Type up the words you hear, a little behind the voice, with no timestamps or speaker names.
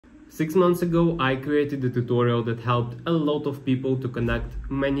6 months ago, I created a tutorial that helped a lot of people to connect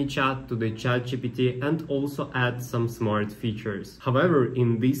Manychat to the ChatGPT and also add some smart features. However,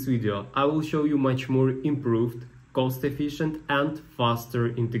 in this video, I will show you much more improved, cost-efficient and faster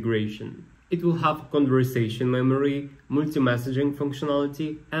integration. It will have conversation memory, multi-messaging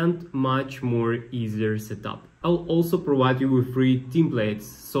functionality and much more easier setup. I'll also provide you with free templates,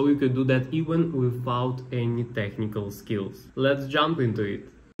 so you can do that even without any technical skills. Let's jump into it.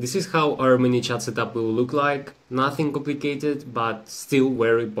 This is how our Manychat setup will look like. Nothing complicated, but still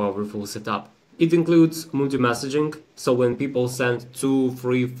very powerful setup. It includes multi-messaging, so when people send 2,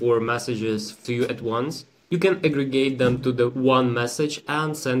 3, 4 messages to you at once, you can aggregate them to the one message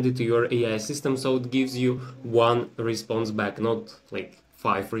and send it to your AI system, so it gives you one response back, not like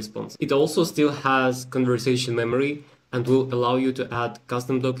 5 responses. It also still has conversation memory and will allow you to add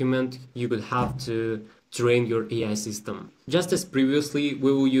custom document you could have to train your AI system. Just as previously,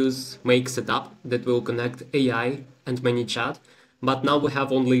 we will use make setup that will connect AI and Manychat, but now we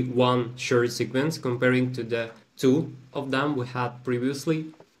have only one shared sequence comparing to the 2 of them we had previously.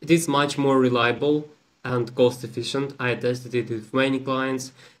 It is much more reliable and cost efficient. I tested it with many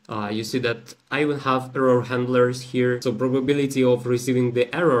clients. You see that I even have error handlers here, so probability of receiving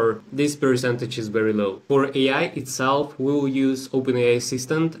the error, this percentage is very low. For AI itself, we will use OpenAI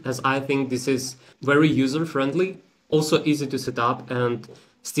Assistant, as I think this is very user-friendly, also easy to set up, and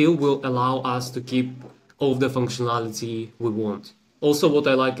still will allow us to keep all of the functionality we want. Also, what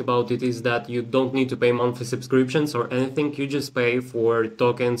I like about it is that you don't need to pay monthly subscriptions or anything, you just pay for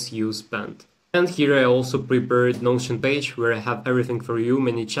tokens you spend. And here I also prepared Notion page where I have everything for you: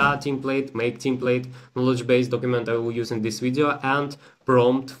 Manychat template, make template, knowledge base document I will use in this video, and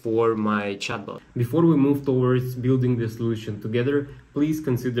prompt for my chatbot. Before we move towards building the solution together, please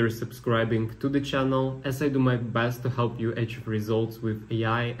consider subscribing to the channel, as I do my best to help you achieve results with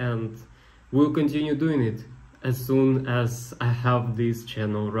AI, and we'll continue doing it as soon as I have this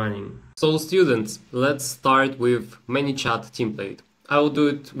channel running. So students, let's start with Manychat template. I will do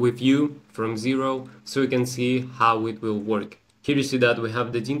it with you from zero, so you can see how it will work. Here you see that we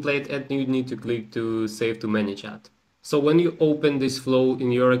have the template and you need to click to save to Manychat. So when you open this flow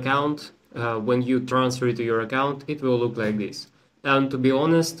in your account, when you transfer it to your account, it will look like this. And to be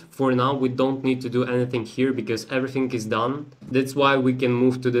honest, for now we don't need to do anything here because everything is done. That's why we can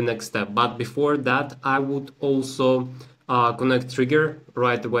move to the next step. But before that, I would also connect trigger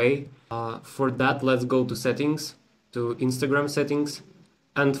right away. For that, let's go to settings, to Instagram settings,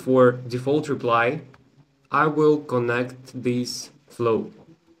 and for default reply I will connect this flow.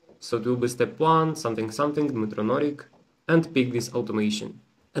 So it will be step 1 something something Dmitronoric, and pick this automation.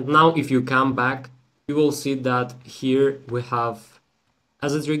 And now if you come back, you will see that here we have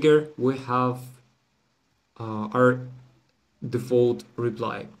as a trigger we have our default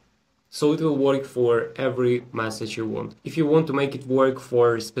reply. So it will work for every message you want. If you want to make it work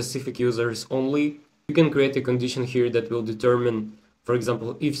for specific users only, you can create a condition here that will determine, for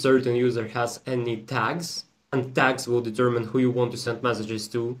example, if certain user has any tags, and tags will determine who you want to send messages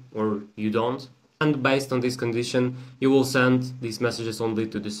to or you don't. And based on this condition, you will send these messages only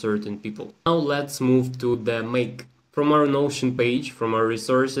to the certain people. Now let's move to the make. From our Notion page, from our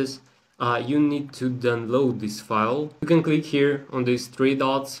resources, you need to download this file. You can click here on these 3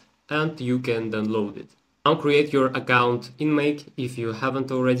 dots and you can download it. Now create your account in Make if you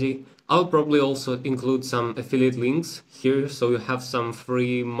haven't already. I'll probably also include some affiliate links here, so you have some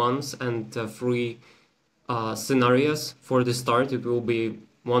free months and free scenarios for the start. It will be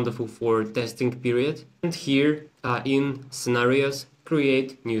wonderful for testing period. And here in scenarios,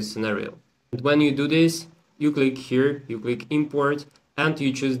 create new scenario. And when you do this, you click here, you click import, and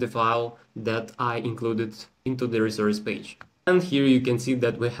you choose the file that I included into the resource page. And here you can see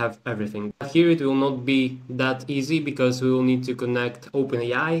that we have everything. Here it will not be that easy because we will need to connect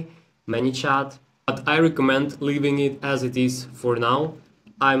OpenAI, Manychat, but I recommend leaving it as it is for now.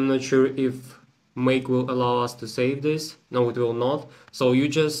 I'm not sure if Make will allow us to save this. No, it will not. So you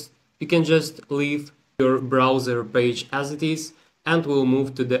can just leave your browser page as it is, and we'll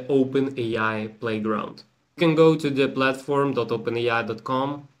move to the OpenAI playground. You can go to the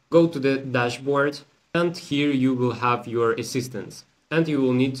platform.openai.com, go to the dashboard, and here you will have your assistants, and you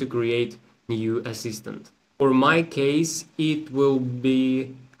will need to create new assistant. For my case, it will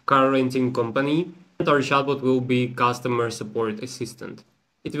be car renting company, and our chatbot will be customer support assistant.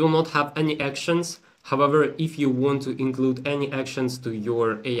 It will not have any actions. However, if you want to include any actions to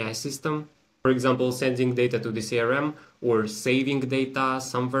your AI system, for example, sending data to the CRM or saving data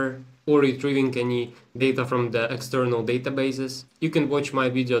somewhere, or retrieving any data from the external databases, you can watch my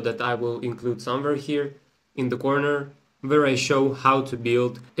video that I will include somewhere here in the corner. where I show how to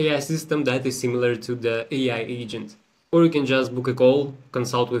build AI system that is similar to the AI agent. Or you can just book a call,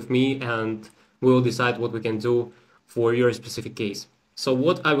 consult with me, and we'll decide what we can do for your specific case. So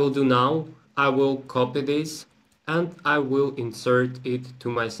what I will do now, I will copy this and I will insert it to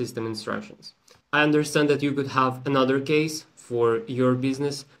my system instructions. I understand that you could have another case for your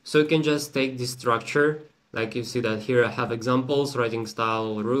business, so you can just take this structure, like you see that here I have examples, writing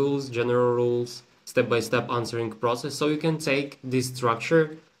style rules, general rules, step-by-step answering process. So you can take this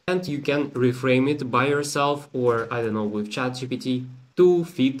structure and you can reframe it by yourself or I don't know with ChatGPT to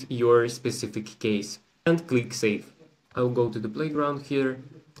fit your specific case and click save. I will go to the playground here.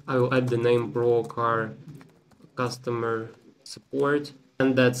 I will add the name Pro Car Customer Support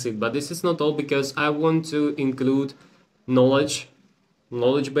and that's it. But this is not all because I want to include knowledge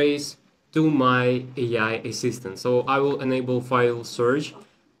base to my AI assistant. So I will enable file search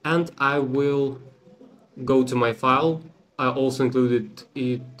and I will go to my file. I also included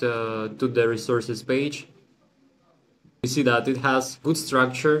it to the resources page. You see that it has good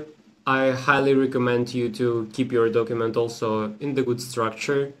structure. I highly recommend you to keep your document also in the good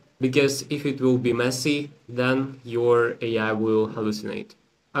structure, because if it will be messy, then your AI will hallucinate.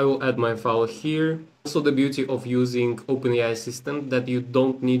 I will add my file here. Also the beauty of using OpenAI Assistant that you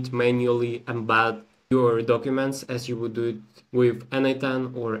don't need manually embed your documents as you would do it with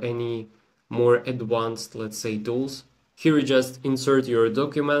n8n or any more advanced, let's say, tools. Here you just insert your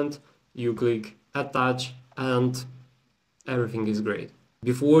document, you click attach and everything is great.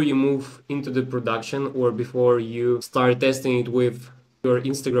 Before you move into the production or before you start testing it with your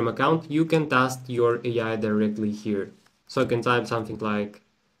Instagram account, you can test your AI directly here. So I can type something like,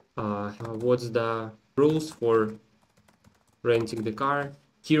 what's the rules for renting the car?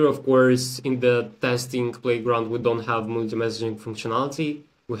 Here, of course, in the testing playground, we don't have multi-messaging functionality.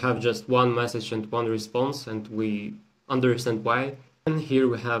 We have just one message and one response, and we understand why. And here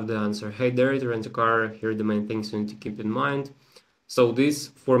we have the answer. Hey there, to rent a car. Here are the main things you need to keep in mind. So this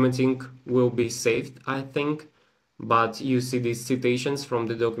formatting will be saved, I think, but you see these citations from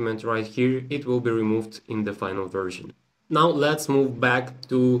the document right here. It will be removed in the final version. Now let's move back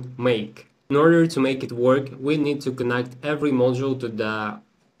to Make. In order to make it work, we need to connect every module to the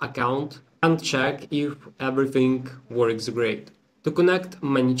account and check if everything works great. To connect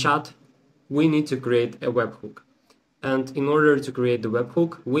Manychat, we need to create a webhook. And in order to create the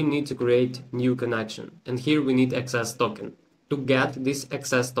webhook, we need to create new connection. And here we need access token. To get this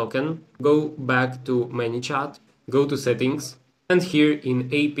access token, go back to Manychat, go to settings, and here in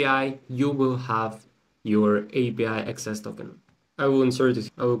API, you will have your API access token. I will insert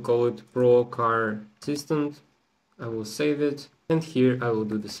it. I will call it Pro Car Assistant. I will save it. And here I will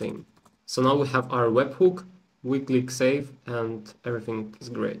do the same. So now we have our webhook. We click save and everything is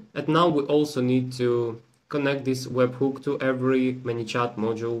great. And now we also need to connect this webhook to every Manychat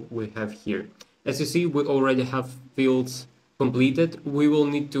module we have here. As you see, we already have fields completed. We will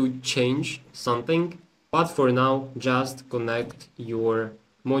need to change something, but for now, just connect your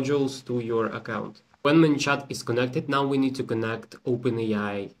modules to your account. When Manychat is connected, now we need to connect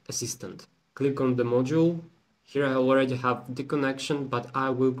OpenAI Assistant. Click on the module. Here I already have the connection, but I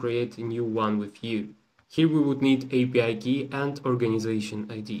will create a new one with you. Here we would need API key and organization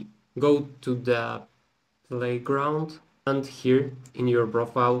ID. Go to the playground and here in your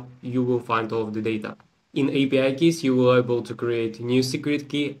profile you will find all of the data. In API keys you will be able to create a new secret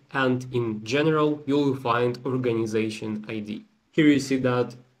key, and in general you will find organization ID. Here you see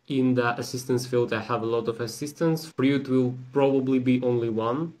that in the assistance field I have a lot of assistants. For you it will probably be only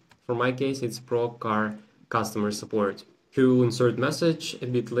one. For my case it's Pro Car Customer Support. Here you will insert message a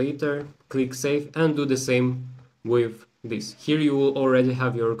bit later, click save and do the same with this. Here you will already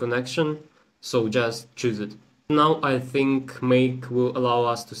have your connection, so just choose it. Now I think Make will allow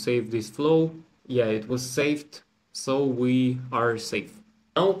us to save this flow. Yeah, it was saved, so we are safe.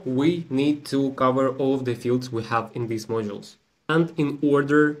 Now we need to cover all of the fields we have in these modules. And in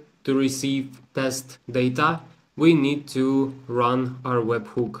order to receive test data, we need to run our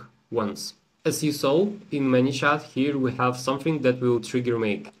webhook once. As you saw in Manychat, here we have something that will trigger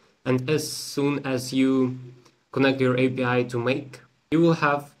Make. And as soon as you connect your API to Make, you will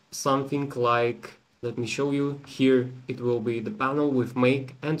have something like, let me show you, here it will be the panel with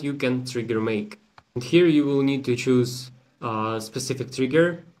Make and you can trigger Make. And here you will need to choose a specific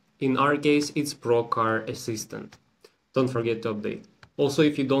trigger. In our case, it's Pro Car Assistant. Don't forget to update. Also,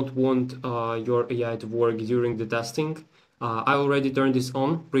 if you don't want your AI to work during the testing, I already turned this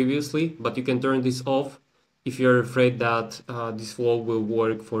on previously, but you can turn this off if you're afraid that this flow will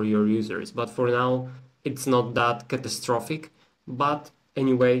work for your users. But for now, it's not that catastrophic, but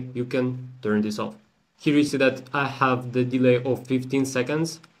anyway, you can turn this off. Here you see that I have the delay of 15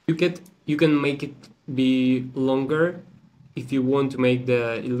 seconds. You can make it be longer if you want to make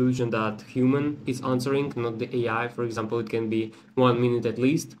the illusion that human is answering, not the AI. For example, it can be 1 minute at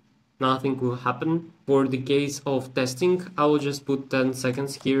least. Nothing will happen. For the case of testing, I will just put 10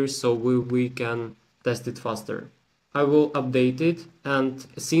 seconds here so we can test it faster. I will update it, and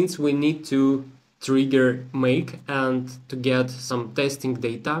since we need to trigger make and to get some testing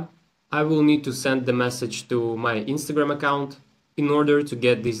data, I will need to send the message to my Instagram account in order to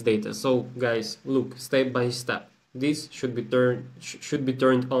get this data. So guys, look, step by step. This should be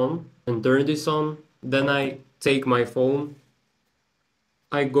turned on, and turn this on. Then I take my phone,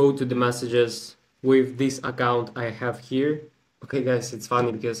 I go to the messages with this account I have here. Okay guys, it's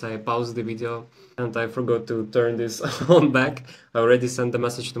funny because I paused the video and I forgot to turn this on back. I already sent the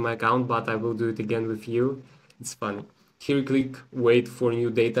message to my account, but I will do it again with you. It's funny. Here click wait for new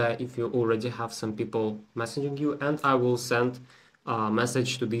data if you already have some people messaging you, and I will send a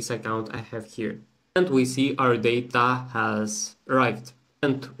message to this account I have here. And we see our data has arrived.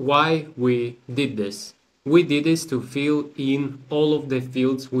 And why we did this? We did this to fill in all of the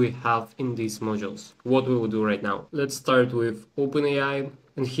fields we have in these modules. What we will do right now. Let's start with OpenAI,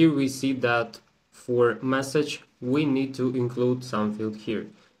 and here we see that for message we need to include some field here.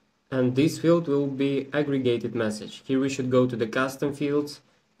 And this field will be aggregated message. Here we should go to the custom fields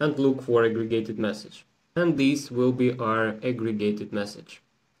and look for aggregated message. And this will be our aggregated message.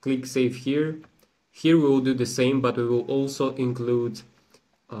 Click save here. Here we will do the same, but we will also include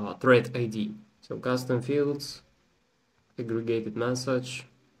thread ID. So custom fields, aggregated message,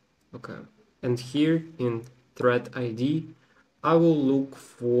 okay. And here in thread ID, I will look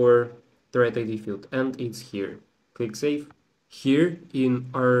for thread ID field, and it's here. Click save. Here in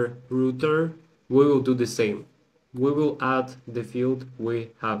our router, we will do the same. We will add the field we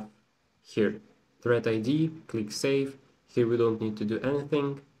have here. Thread ID, click save. Here we don't need to do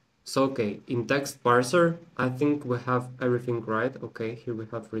anything. So okay, in text parser, I think we have everything right. Okay, here we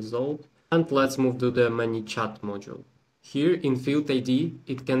have result. And let's move to the Manychat module. Here in field ID,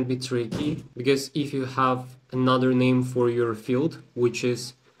 it can be tricky because if you have another name for your field, which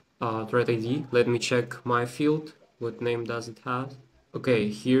is thread ID, let me check my field. What name does it have? Okay,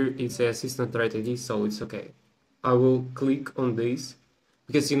 here it's a assistant thread ID, so it's okay. I will click on this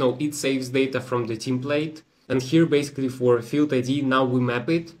because it saves data from the template. And here basically for field ID, now we map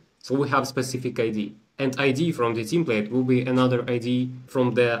it. So we have specific ID. And ID from the template will be another ID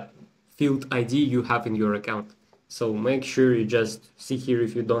from the field ID you have in your account. So make sure you just see here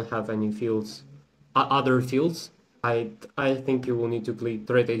if you don't have any fields, other fields. I think you will need to click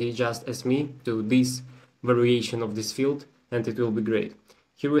thread ID just as me to this variation of this field, and it will be great.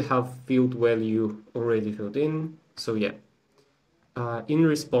 Here we have field value already filled in. So yeah, in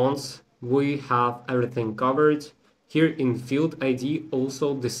response we have everything covered. Here in field ID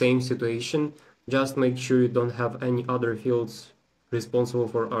also the same situation. Just make sure you don't have any other fields responsible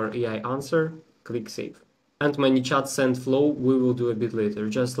for our AI answer. Click save. And Manychat send flow we will do a bit later.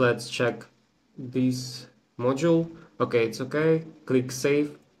 Just let's check this module. Okay, it's okay. Click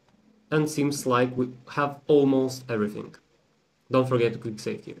save. And seems like we have almost everything. Don't forget to click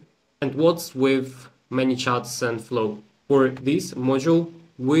save here. And what's with Manychat send flow? For this module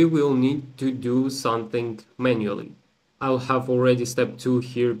we will need to do something manually. I'll have already step 2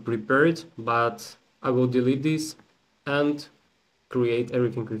 here prepared, but I will delete this and create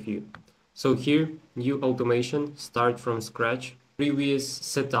everything with you. So here, new automation, start from scratch. Previous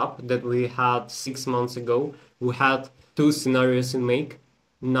setup that we had 6 months ago, we had 2 scenarios in Make.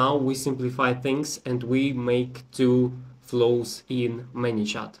 Now we simplify things and we make 2 flows in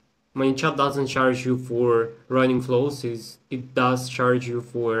Manychat. Manychat doesn't charge you for running flows, it does charge you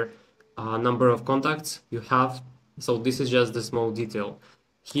for number of contacts you have. So this is just the small detail.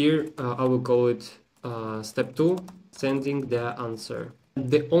 Here I will call it step 2, sending the answer.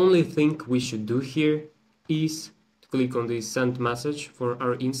 The only thing we should do here is to click on the send message for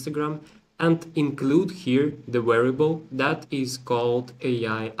our Instagram and include here the variable that is called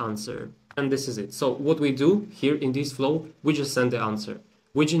AI answer. And this is it. So what we do here in this flow, we just send the answer.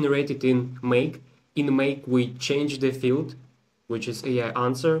 We generate it in Make. In Make we change the field, which is AI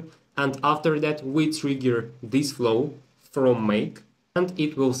answer, and after that we trigger this flow from Make, and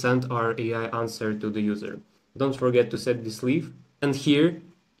it will send our AI answer to the user. Don't forget to set this leaf, and here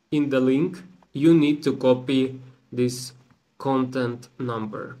in the link you need to copy this content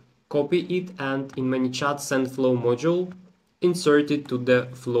number. Copy it and in Manychat send flow module insert it to the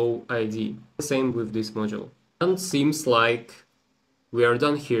flow ID. Same with this module. And seems like we are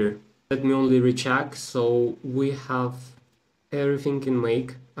done here. Let me only recheck. So we have everything in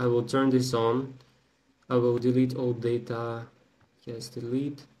Make. I will turn this on. I will delete all data. Yes,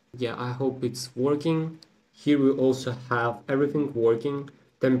 delete. Yeah, I hope it's working. Here we also have everything working.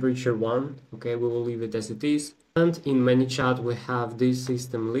 Temperature 1, okay, we will leave it as it is. And in Manychat we have this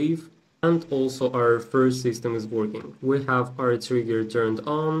system leave, and also our first system is working. We have our trigger turned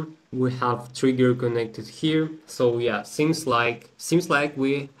on, we have trigger connected here. So yeah, seems like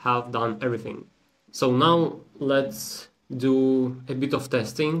we have done everything. So now let's do a bit of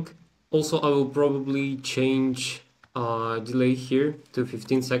testing. Also, I will probably change delay here to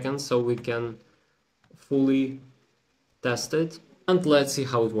 15 seconds so we can fully test it. And let's see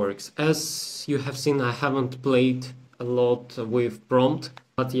how it works. As you have seen, I haven't played a lot with prompt,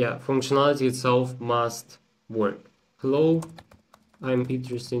 but yeah, functionality itself must work. Hello, I'm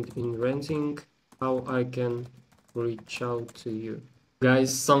interested in renting. How I can reach out to you?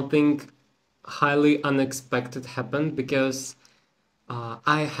 Guys, something highly unexpected happened because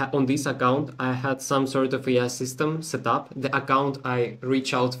on this account I had some sort of AI system set up, the account I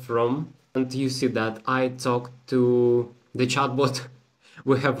reach out from, and you see that I talked to the chatbot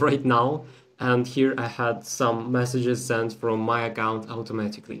we have right now, and here I had some messages sent from my account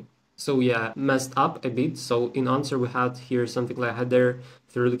automatically. So yeah, messed up a bit. So in answer we had here something like header,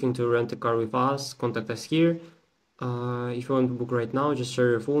 if you're looking to rent a car with us, contact us here. If you want to book right now, just share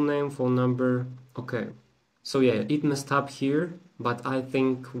your full name, phone number. Okay. So yeah, it messed up here, but I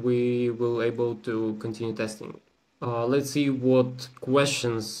think we will able to continue testing. Let's see what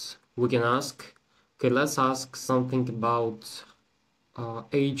questions we can ask. Okay, let's ask something about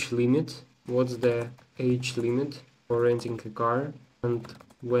age limit. What's the age limit for renting a car, and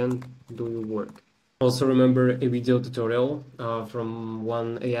when do you work? Also remember a video tutorial from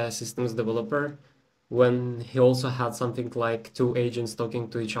one AI systems developer when he also had something like two agents talking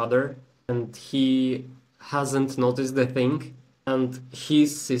to each other, and he hasn't noticed the thing, and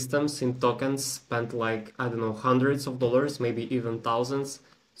his systems in tokens spent like, I don't know, hundreds of dollars, maybe even thousands.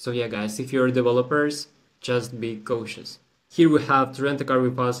 So yeah guys, if you're developers, just be cautious. Here we have to rent a car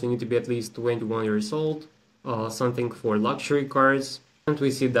with us, you need to be at least 21 years old, something for luxury cars, and we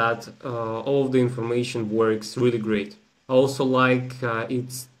see that all of the information works really great. I also like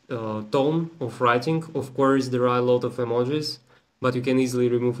its tone of writing. Of course there are a lot of emojis, but you can easily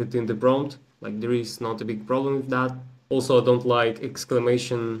remove it in the prompt, like there is not a big problem with that. Also I don't like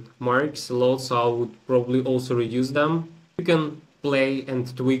exclamation marks a lot, so I would probably also reduce them. You can play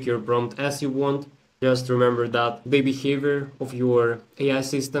and tweak your prompt as you want. Just remember that the behavior of your AI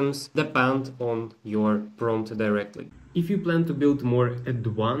systems depend on your prompt directly. If you plan to build more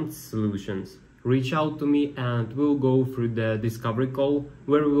advanced solutions, reach out to me and we'll go through the discovery call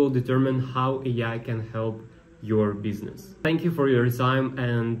where we will determine how AI can help your business. Thank you for your time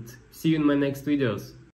and see you in my next videos.